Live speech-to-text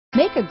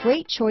Make a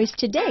great choice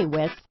today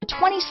with the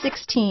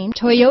 2016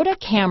 Toyota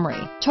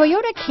Camry.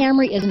 Toyota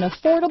Camry is an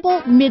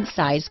affordable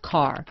mid-size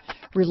car.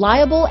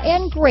 Reliable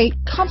and great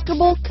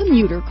comfortable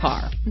commuter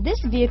car. This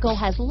vehicle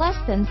has less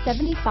than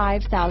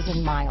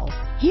 75,000 miles.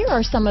 Here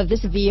are some of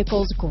this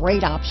vehicle's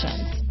great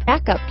options: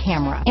 backup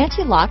camera,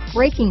 anti-lock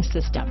braking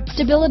system,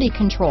 stability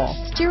control,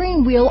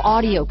 steering wheel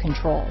audio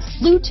controls,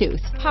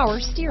 Bluetooth,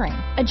 power steering,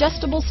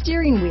 adjustable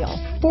steering wheel,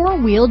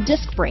 four-wheel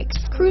disc brakes,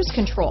 cruise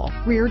control,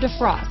 rear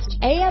defrost,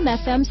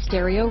 AM/FM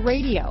stereo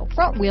radio,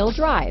 front-wheel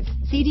drive,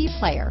 CD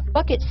player,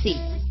 bucket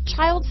seats,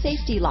 child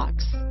safety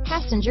locks,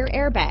 passenger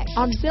airbag,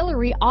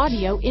 auxiliary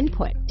audio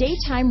input,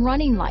 daytime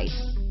running lights,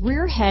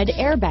 rear head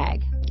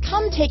airbag.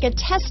 Come take a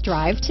test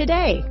drive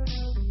today.